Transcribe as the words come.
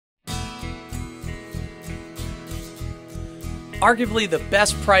Arguably the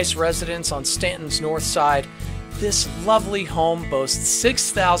best priced residence on Stanton's north side, this lovely home boasts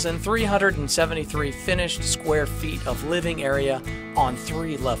 6,373 finished square feet of living area on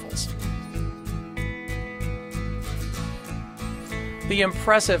 3 levels. The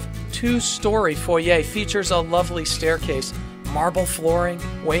impressive 2-story foyer features a lovely staircase, marble flooring,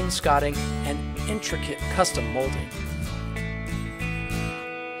 wainscoting, and intricate custom molding.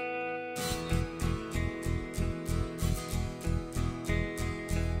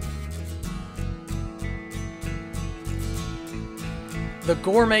 The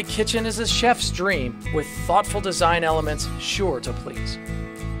gourmet kitchen is a chef's dream, with thoughtful design elements sure to please.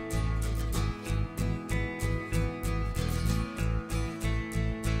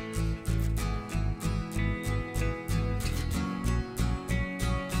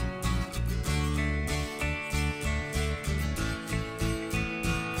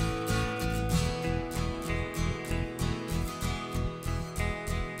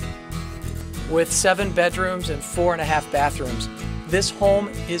 With 7 bedrooms and 4.5 bathrooms, this home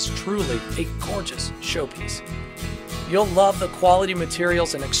is truly a gorgeous showpiece. You'll love the quality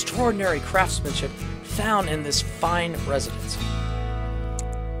materials and extraordinary craftsmanship found in this fine residence.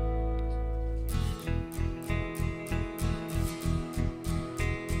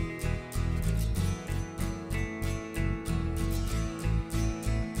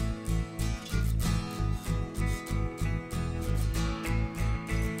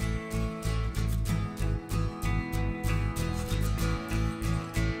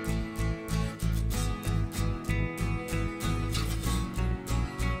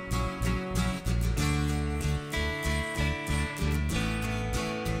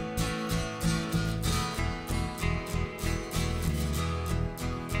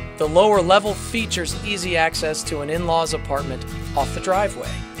 The lower level features easy access to an in-laws apartment off the driveway.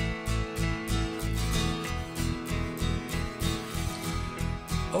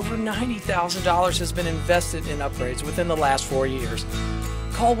 Over $90,000 has been invested in upgrades within the last 4 years.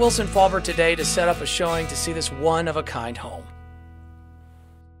 Call Wilson Faulber today to set up a showing to see this one-of-a-kind home.